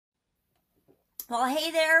Well,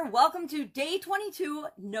 hey there. Welcome to day 22,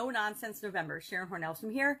 No Nonsense November. Sharon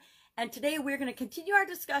Hornelson here. And today we're going to continue our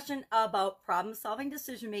discussion about problem solving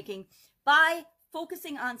decision making by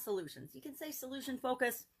focusing on solutions. You can say solution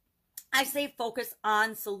focus. I say focus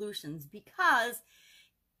on solutions because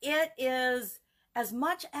it is, as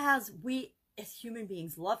much as we as human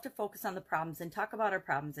beings love to focus on the problems and talk about our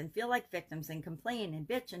problems and feel like victims and complain and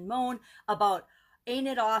bitch and moan about ain't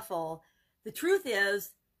it awful, the truth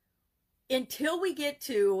is, until we get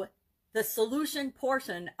to the solution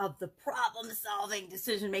portion of the problem solving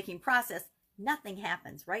decision making process, nothing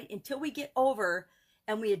happens, right? Until we get over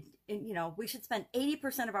and we should spend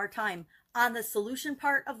 80% of our time on the solution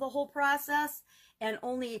part of the whole process and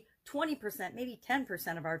only 20%, maybe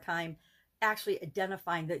 10% of our time actually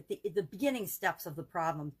identifying the beginning steps of the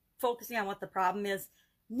problem, focusing on what the problem is,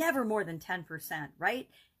 never more than 10%, right?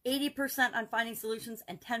 80% on finding solutions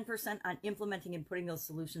and 10% on implementing and putting those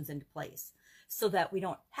solutions into place so that we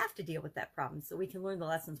don't have to deal with that problem, so we can learn the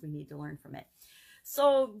lessons we need to learn from it.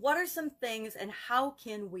 So what are some things and how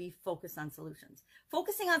can we focus on solutions?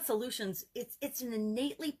 Focusing on solutions, it's an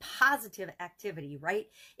innately positive activity, right?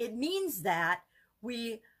 It means that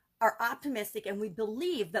we are optimistic and we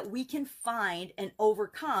believe that we can find and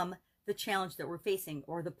overcome the challenge that we're facing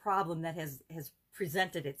or the problem that has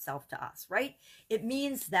presented itself to us, right? It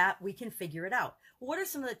means that we can figure it out. What are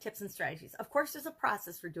some of the tips and strategies? Of course, there's a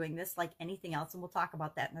process for doing this like anything else, and we'll talk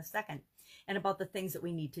about that in a second and about the things that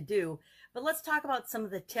we need to do. But let's talk about some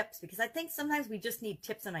of the tips, because I think sometimes we just need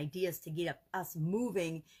tips and ideas to get us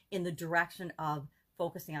moving in the direction of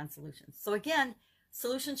focusing on solutions. So again,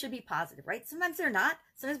 solutions should be positive, right? Sometimes they're not.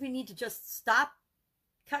 Sometimes we need to just stop,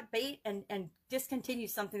 cut bait, and discontinue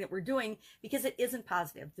something that we're doing because it isn't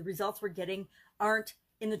positive. The results we're getting aren't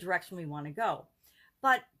in the direction we want to go.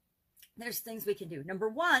 But there's things we can do. Number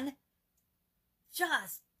one,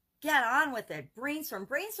 just get on with it. Brainstorm.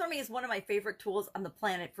 Brainstorming is one of my favorite tools on the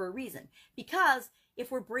planet for a reason, because if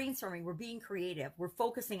we're brainstorming, we're being creative, we're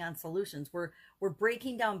focusing on solutions, we're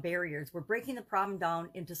breaking down barriers, we're breaking the problem down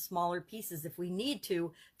into smaller pieces if we need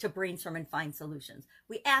to brainstorm and find solutions.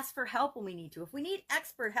 We ask for help when we need to. If we need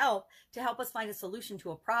expert help to help us find a solution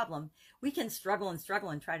to a problem, we can struggle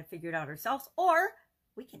and try to figure it out ourselves, or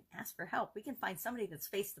we can ask for help. We can find somebody that's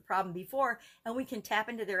faced the problem before and we can tap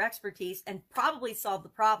into their expertise and probably solve the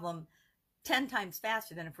problem 10 times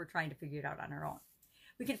faster than if we're trying to figure it out on our own.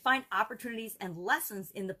 We can find opportunities and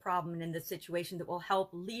lessons in the problem and in the situation that will help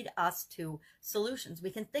lead us to solutions.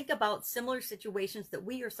 We can think about similar situations that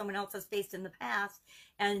we or someone else has faced in the past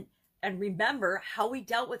and remember how we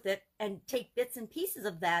dealt with it and take bits and pieces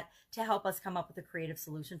of that to help us come up with a creative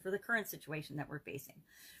solution for the current situation that we're facing.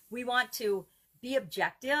 We want to be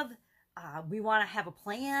objective. We want to have a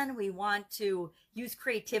plan. We want to use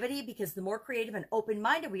creativity, because the more creative and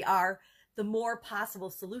open-minded we are, the more possible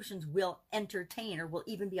solutions we'll entertain or we'll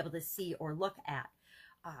even be able to see or look at.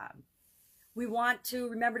 We want to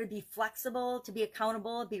remember to be flexible, to be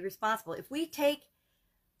accountable, be responsible. If we take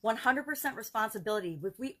 100% responsibility,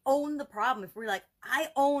 if we own the problem, if we're like, I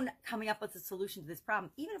own coming up with a solution to this problem,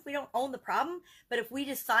 even if we don't own the problem, but if we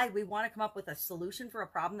decide we want to come up with a solution for a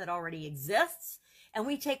problem that already exists, and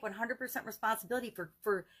we take 100% responsibility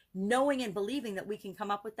for knowing and believing that we can come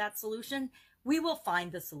up with that solution, we will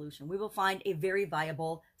find the solution. We will find a very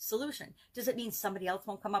viable solution. Does it mean somebody else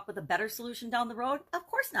won't come up with a better solution down the road? Of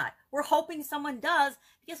course not. We're hoping someone does,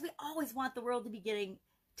 because we always want the world to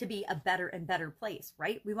be a better and better place,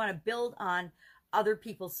 right? We want to build on other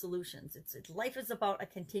people's solutions. Life is about a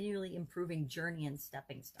continually improving journey and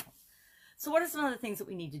stepping stones. So what are some of the things that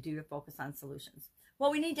we need to do to focus on solutions?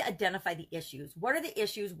 Well, we need to identify the issues. What are the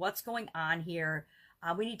issues? What's going on here?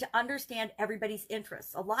 We need to understand everybody's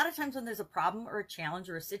interests. A lot of times when there's a problem or a challenge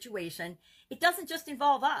or a situation, it doesn't just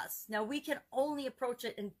involve us. Now, we can only approach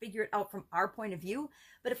it and figure it out from our point of view.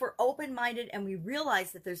 But if we're open-minded and we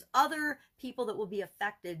realize that there's other people that will be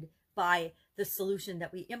affected by the solution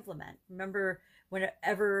that we implement. Remember,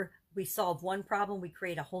 whenever we solve one problem, we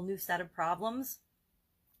create a whole new set of problems.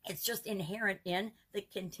 It's just inherent in the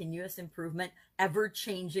continuous improvement,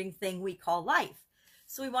 ever-changing thing we call life.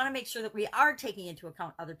 So we want to make sure that we are taking into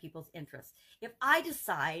account other people's interests. If I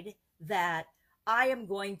decide that I am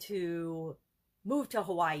going to move to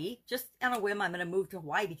Hawaii, just on a whim, I'm going to move to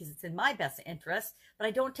Hawaii because it's in my best interest, but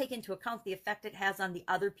I don't take into account the effect it has on the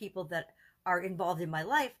other people that are involved in my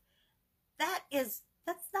life,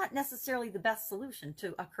 that's not necessarily the best solution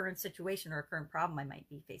to a current situation or a current problem I might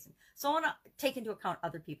be facing. So I want to take into account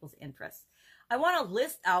other people's interests. I want to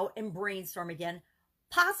list out and brainstorm again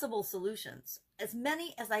possible solutions, as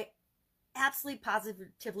many as I absolutely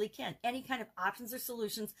positively can. Any kind of options or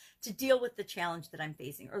solutions to deal with the challenge that I'm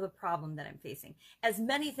facing or the problem that I'm facing. As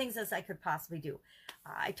many things as I could possibly do.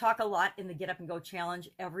 I talk a lot in the Get Up and Go Challenge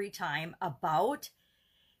every time about,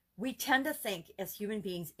 we tend to think as human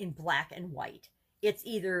beings in black and white. It's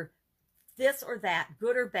either this or that,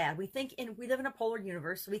 good or bad. We live in a polar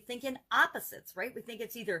universe, so we think in opposites, right? We think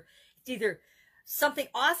it's either something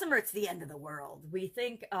awesome or it's the end of the world. We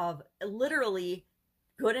think of literally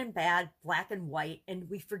good and bad, black and white, and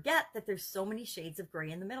we forget that there's so many shades of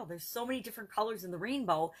gray in the middle. There's so many different colors in the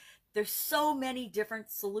rainbow. There's so many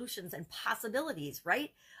different solutions and possibilities,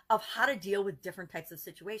 right, of how to deal with different types of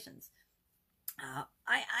situations.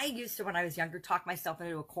 I used to, when I was younger, talk myself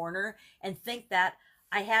into a corner and think that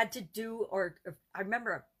I had to do, or I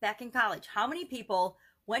remember back in college, how many people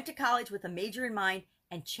went to college with a major in mind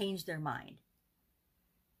and changed their mind?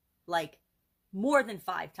 Like more than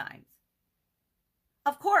 5 times.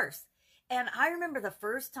 Of course. And I remember the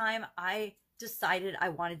first time I decided I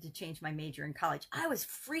wanted to change my major in college, I was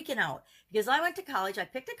freaking out because I went to college. I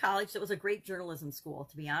picked a college that was a great journalism school,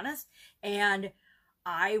 to be honest. And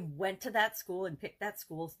I went to that school and picked that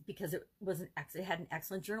school because it had an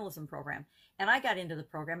excellent journalism program. And I got into the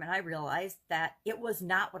program and I realized that it was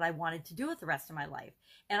not what I wanted to do with the rest of my life.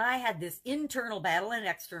 And I had this internal battle and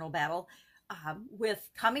external battle with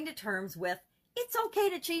coming to terms with, it's okay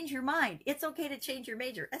to change your mind. It's okay to change your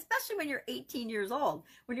major, especially when you're 18 years old.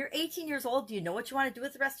 When you're 18 years old, do you know what you want to do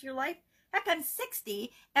with the rest of your life? Heck, I'm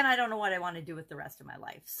 60 and I don't know what I want to do with the rest of my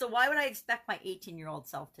life. So why would I expect my 18-year-old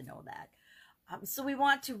self to know that? So we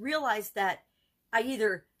want to realize that I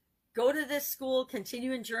either go to this school,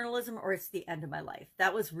 continue in journalism, or it's the end of my life.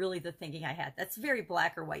 That was really the thinking I had. That's very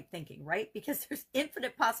black or white thinking, right? Because there's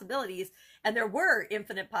infinite possibilities, and there were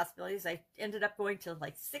infinite possibilities. I ended up going to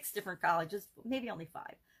like 6 different colleges, maybe only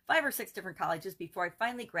 5 or 6 different colleges before I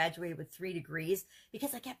finally graduated with 3 degrees,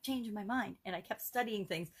 because I kept changing my mind and I kept studying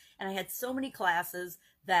things, and I had so many classes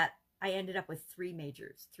that I ended up with 3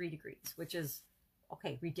 majors, 3 degrees, which is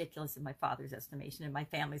okay, ridiculous in my father's estimation and my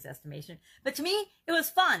family's estimation. But to me, it was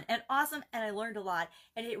fun and awesome, and I learned a lot.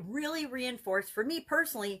 And it really reinforced, for me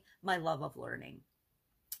personally, my love of learning.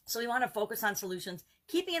 So we want to focus on solutions,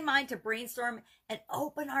 keeping in mind to brainstorm and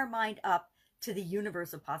open our mind up to the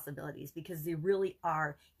universe of possibilities, because they really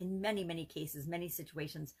are, in many, many cases, many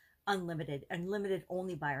situations, unlimited and limited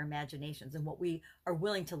only by our imaginations and what we are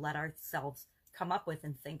willing to let ourselves come up with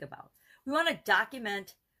and think about. We want to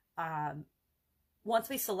document, once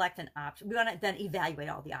we select an option, we want to then evaluate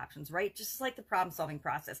all the options, right? Just like the problem-solving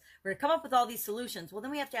process. We're going to come up with all these solutions. Well,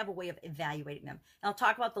 then we have to have a way of evaluating them. And I'll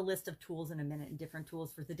talk about the list of tools in a minute and different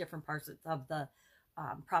tools for the different parts of the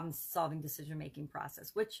problem-solving decision-making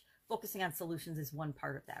process, which focusing on solutions is one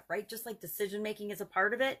part of that, right? Just like decision-making is a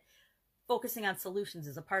part of it, focusing on solutions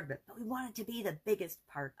is a part of it. But we want it to be the biggest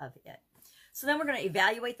part of it. So then we're going to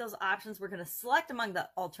evaluate those options. We're going to select among the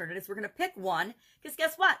alternatives. We're going to pick one, because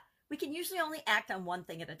guess what? We can usually only act on one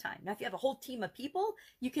thing at a time. Now, if you have a whole team of people,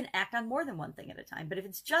 you can act on more than one thing at a time. But if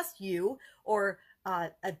it's just you or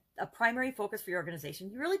a primary focus for your organization,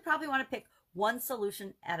 you really probably want to pick one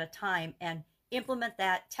solution at a time and implement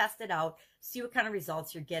that, test it out, see what kind of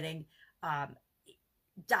results you're getting,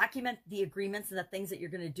 document the agreements and the things that you're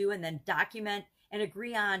going to do, and then document and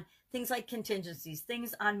agree on things like contingencies,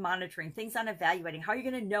 things on monitoring, things on evaluating, how you're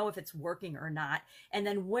going to know if it's working or not. And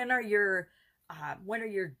then when are your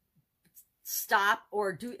stop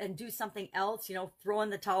or do something else, throw in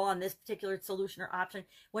the towel on this particular solution or option?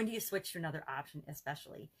 When do you switch to another option?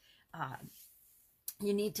 Especially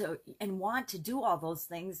you need to and want to do all those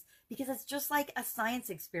things, because it's just like a science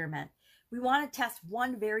experiment. We want to test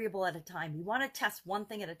one variable at a time. We want to test one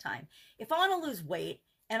thing at a time. If I want to lose weight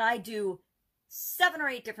and I do 7 or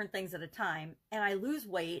 8 different things at a time and I lose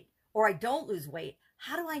weight or I don't lose weight,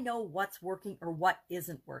 how do I know what's working or what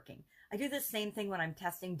isn't working? I do the same thing when I'm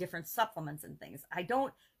testing different supplements and things. I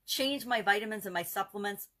don't change my vitamins and my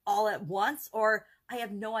supplements all at once, or I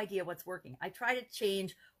have no idea what's working. I try to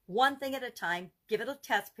change one thing at a time, give it a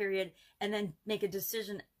test period, and then make a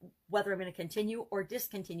decision whether I'm going to continue or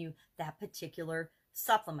discontinue that particular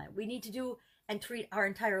supplement. We need to do and treat our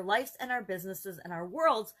entire lives and our businesses and our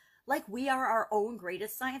worlds like we are our own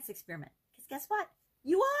greatest science experiment. Because guess what?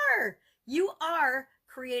 You are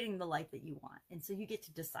creating the life that you want. And so you get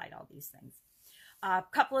to decide all these things. A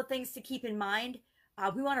couple of things to keep in mind.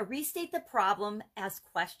 We want to restate the problem as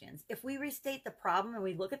questions. If we restate the problem and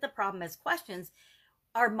we look at the problem as questions,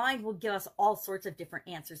 our mind will give us all sorts of different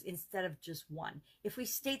answers instead of just one. If we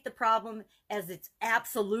state the problem as it's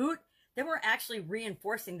absolute, then we're actually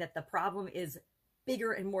reinforcing that the problem is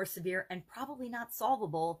bigger and more severe and probably not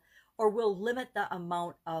solvable, or will limit the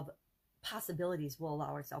amount of possibilities we'll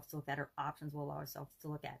allow ourselves to look at, or options we'll allow ourselves to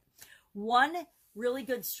look at. One really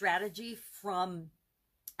good strategy from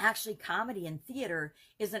actually comedy and theater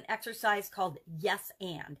is an exercise called yes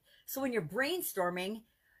and. So when you're brainstorming,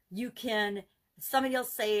 somebody will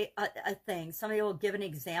say a thing, somebody will give an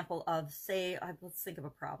example of, say, let's think of a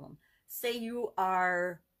problem. Say you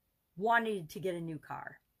are wanting to get a new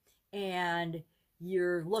car, and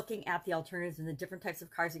you're looking at the alternatives and the different types of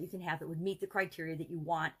cars that you can have that would meet the criteria that you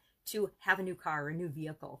want to have a new car or a new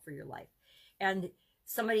vehicle for your life. And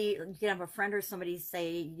you can have a friend or somebody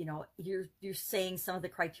say, you're saying some of the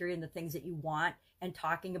criteria and the things that you want and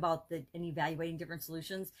talking about and evaluating different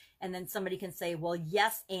solutions. And then somebody can say, well,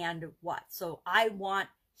 yes, and what? So I want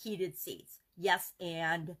heated seats. Yes,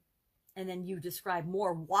 and then you describe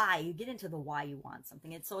more why. You get into the why you want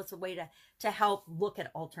something. And so it's a way to help look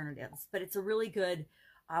at alternatives. But it's a really good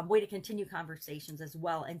way to continue conversations as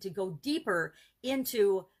well, and to go deeper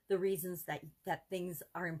into the reasons that things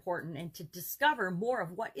are important, and to discover more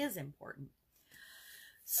of what is important.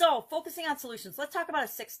 So focusing on solutions, let's talk about a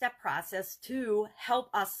 6-step process to help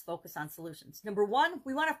us focus on solutions. Number one,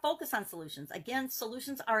 we want to focus on solutions. Again,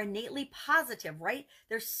 solutions are innately positive, right?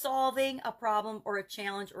 They're solving a problem or a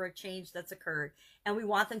challenge or a change that's occurred. And we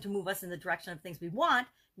want them to move us in the direction of things we want,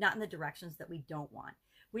 not in the directions that we don't want.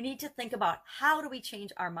 We need to think about, how do we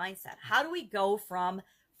change our mindset? How do we go from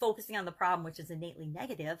focusing on the problem, which is innately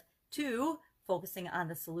negative, to focusing on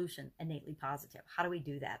the solution, innately positive? How do we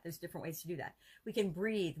do that? There's different ways to do that. We can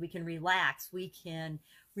breathe, we can relax, we can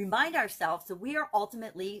remind ourselves that we are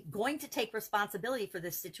ultimately going to take responsibility for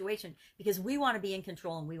this situation because we want to be in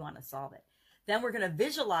control and we want to solve it. Then we're going to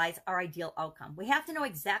visualize our ideal outcome. We have to know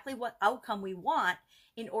exactly what outcome we want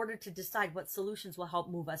in order to decide what solutions will help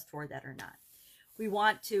move us toward that or not. We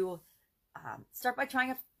want to start by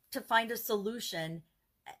trying to find a solution.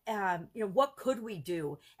 What could we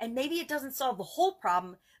do? And maybe it doesn't solve the whole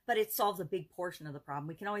problem, but it solves a big portion of the problem.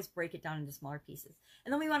 We can always break it down into smaller pieces.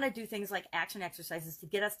 And then we want to do things like action exercises to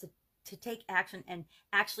get us to take action and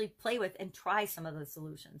actually play with and try some of the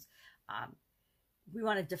solutions. We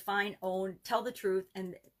want to define, own, tell the truth,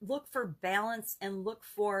 and look for balance, and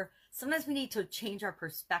sometimes we need to change our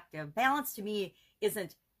perspective. Balance to me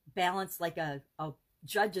isn't balance like a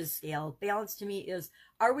judge's scale. Balance to me is,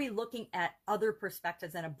 are we looking at other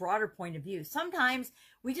perspectives and a broader point of view? Sometimes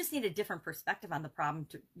we just need a different perspective on the problem.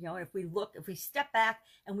 If we step back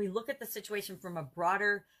and we look at the situation from a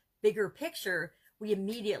broader, bigger picture, we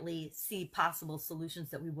immediately see possible solutions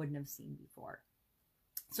that we wouldn't have seen before.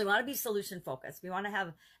 So we want to be solution focused. We want to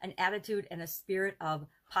have an attitude and a spirit of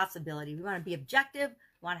possibility. We want to be objective.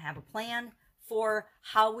 We want to have a plan for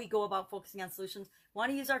how we go about focusing on solutions. We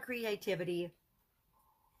want to use our creativity.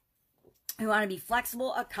 We want to be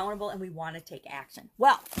flexible, accountable, and we want to take action.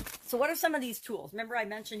 Well, so what are some of these tools? Remember I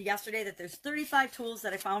mentioned yesterday that there's 35 tools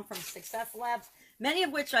that I found from Success Labs, many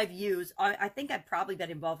of which I've used. I think I've probably been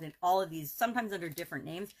involved in all of these, sometimes under different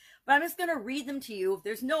names, but I'm just going to read them to you.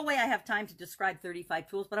 There's no way I have time to describe 35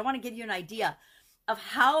 tools, but I want to give you an idea of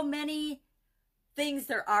how many things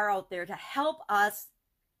there are out there to help us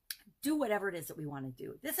do whatever it is that we want to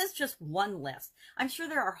do. This is just one list. I'm sure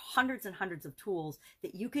there are hundreds and hundreds of tools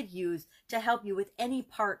that you could use to help you with any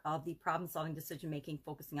part of the problem-solving, decision-making,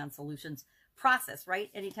 focusing on solutions process, right?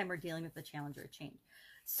 Anytime we're dealing with a challenge or a change.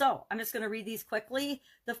 So I'm just going to read these quickly.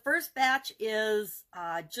 The first batch is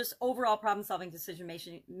just overall problem-solving,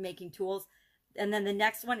 decision-making tools. And then the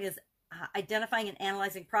next one is identifying and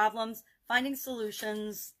analyzing problems, finding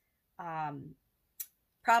solutions,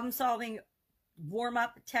 problem-solving,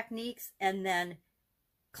 warm-up techniques, and then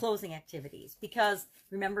closing activities. Because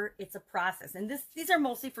remember, it's a process. And these are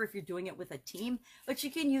mostly for if you're doing it with a team, but you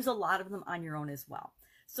can use a lot of them on your own as well.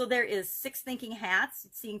 So there is 6 thinking hats,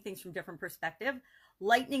 seeing things from different perspective.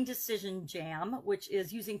 Lightning decision jam, which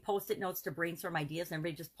is using Post-it notes to brainstorm ideas. And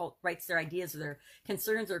everybody just writes their ideas or their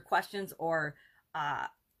concerns or questions or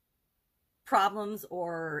problems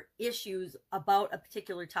or issues about a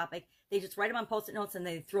particular topic. They just write them on Post-it notes and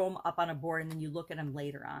they throw them up on a board, and then you look at them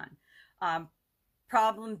later on.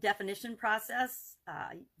 Problem definition process.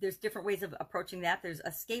 There's different ways of approaching that. There's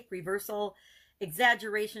escape, reversal,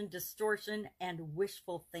 exaggeration, distortion, and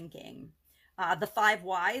wishful thinking. The 5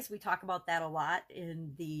 whys, we talk about that a lot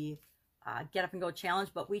in the Get Up and Go Challenge,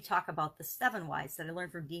 but we talk about the 7 whys that I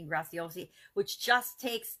learned from Dean Graziosi, which just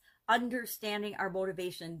takes understanding our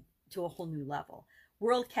motivation to a whole new level.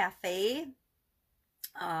 World Cafe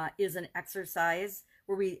is an exercise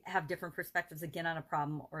where we have different perspectives, again, on a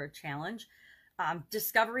problem or a challenge.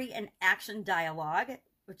 Discovery and action dialogue,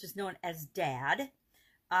 which is known as DAD.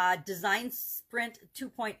 Design Sprint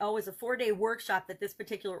 2.0 is a 4-day workshop that this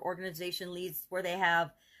particular organization leads, where they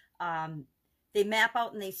have They map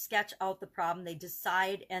out and they sketch out the problem. They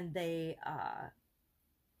decide and they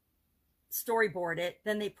storyboard it.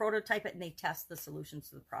 Then they prototype it and they test the solutions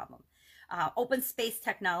to the problem. Open space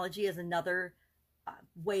technology is another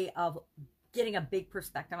way of getting a big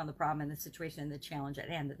perspective on the problem and the situation and the challenge at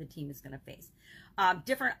hand that the team is going to face.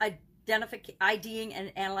 Different IDing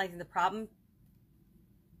and analyzing the problem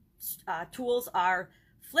tools are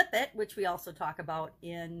Flip It, which we also talk about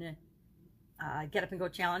in Get Up and Go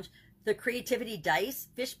Challenge, the Creativity Dice,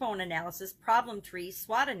 Fishbone Analysis, Problem Tree,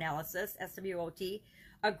 SWOT Analysis, SWOT,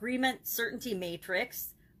 Agreement Certainty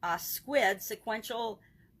Matrix, SQUID, Sequential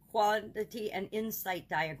Quantity and Insight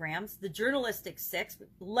Diagrams, the Journalistic 6,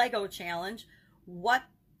 Lego Challenge, What,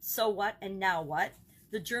 So What, and Now What,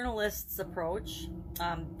 the Journalist's Approach,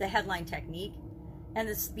 the Headline Technique, and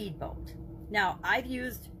the Speedboat. Now, I've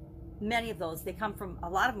used many of those. A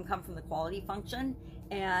lot of them come from the quality function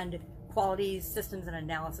and quality systems and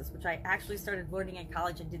analysis, which I actually started learning in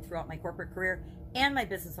college and did throughout my corporate career and my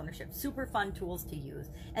business ownership. Super fun tools to use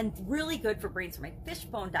and really good for brainstorming.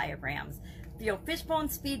 Fishbone diagrams, Fishbone,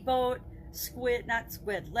 Speedboat,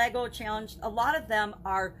 SQUID, Lego Challenge. A lot of them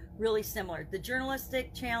are really similar. The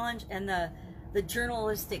Journalistic Challenge and the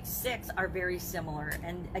Journalistic 6 are very similar.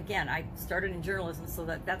 And again, I started in journalism, so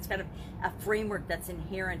that's kind of a framework that's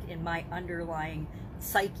inherent in my underlying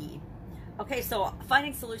psyche. Okay, so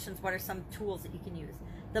finding solutions, what are some tools that you can use?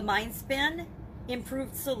 The Mind Spin,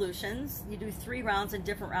 improved solutions. You do 3 rounds and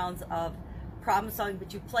different rounds of problem solving,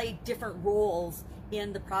 but you play different roles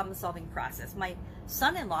in the problem solving process. My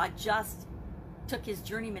son-in-law just took his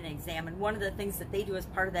journeyman exam, and one of the things that they do as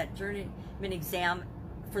part of that journeyman exam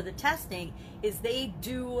for the testing is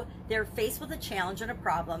they're faced with a challenge and a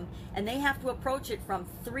problem, and they have to approach it from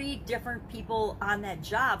 3 different people on that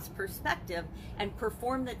job's perspective and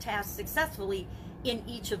perform the task successfully in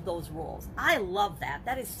each of those roles. I love that.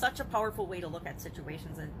 That is such a powerful way to look at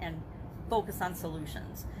situations and focus on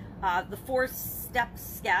solutions. The 4-step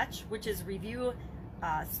sketch, which is review,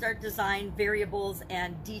 start, design, variables,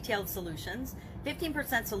 and detailed solutions.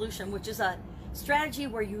 15% solution, which is a strategy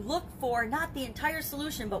where you look for not the entire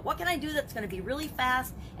solution, but what can I do that's going to be really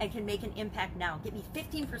fast and can make an impact now? Get me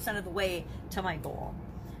 15% of the way to my goal.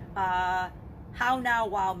 How, Now,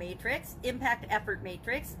 Wow Matrix, Impact, Effort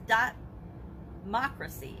Matrix,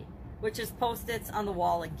 Democracy, which is Post-its on the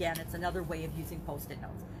wall. Again, it's another way of using Post-it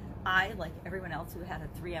notes. I, like everyone else who had a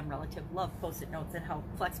 3M relative, love Post-it notes and how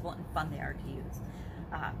flexible and fun they are to use.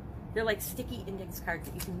 They're like sticky index cards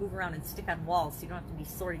that you can move around and stick on walls, so you don't have to be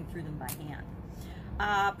sorting through them by hand.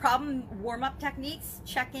 Problem warm-up techniques,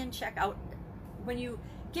 check in, check out. When you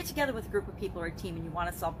get together with a group of people or a team and you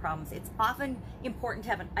want to solve problems, it's often important to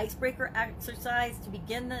have an icebreaker exercise to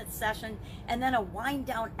begin the session, and then a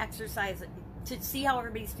wind-down exercise to see how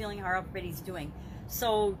everybody's feeling, how everybody's doing.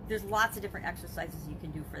 So there's lots of different exercises you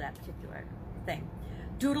can do for that particular thing.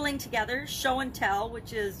 Doodling together, show and tell,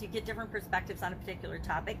 which is you get different perspectives on a particular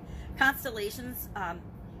topic. Constellations,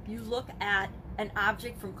 you look at an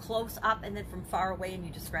object from close up and then from far away and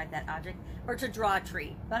you describe that object. Or to draw a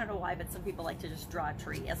tree. I don't know why, but some people like to just draw a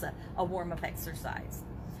tree as a warm-up exercise.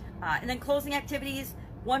 And then closing activities,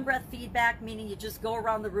 1 breath feedback, meaning you just go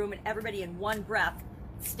around the room and everybody in 1 breath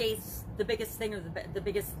states the biggest thing or the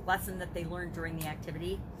biggest lesson that they learned during the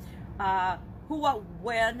activity. Who, what,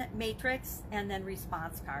 when matrix, and then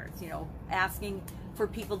response cards, asking for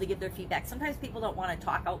people to give their feedback. Sometimes people don't want to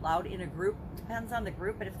talk out loud in a group. Depends on the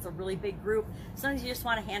group, but if it's a really big group, sometimes you just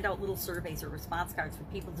want to hand out little surveys or response cards for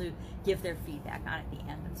people to give their feedback on at the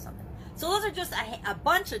end of something. So those are just a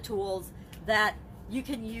bunch of tools that you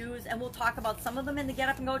can use, and we'll talk about some of them in the Get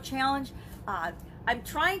Up and Go Challenge. I'm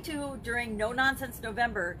trying to, during No Nonsense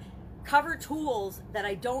November, cover tools that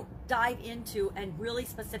I don't dive into and really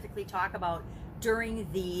specifically talk about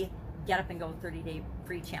during the Get Up and Go 30-day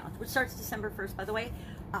free challenge, which starts December 1st, by the way.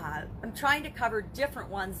 I'm trying to cover different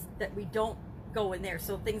ones that we don't go in there.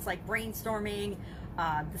 So things like brainstorming,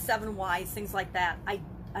 the 7 whys, things like that.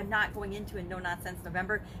 I'm not going into in No Nonsense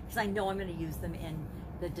November because I know I'm going to use them in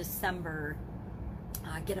the December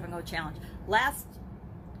Get Up and Go Challenge. Last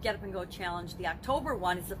Get Up and Go Challenge, the October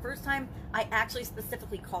one, is the first time I actually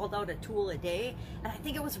specifically called out a tool a day, and I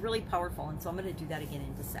think it was really powerful, and so I'm going to do that again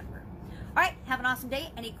in December. All right, have an awesome day.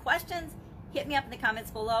 Any questions, hit me up in the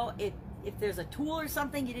comments below. If there's a tool or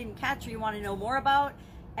something you didn't catch or you want to know more about,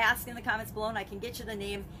 ask in the comments below and I can get you the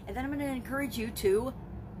name, and then I'm going to encourage you to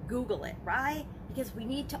Google it, right? Because we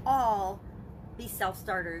need to all be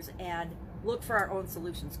self-starters and look for our own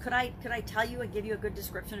solutions. Could I tell you and give you a good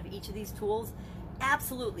description of each of these tools?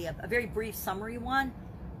 Absolutely, a very brief summary one,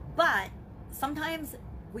 but sometimes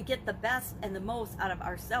we get the best and the most out of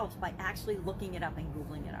ourselves by actually looking it up and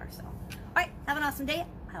Googling it ourselves. All right, have an awesome day.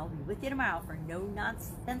 I'll be with you tomorrow for No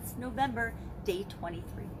Nonsense November, day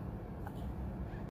 23.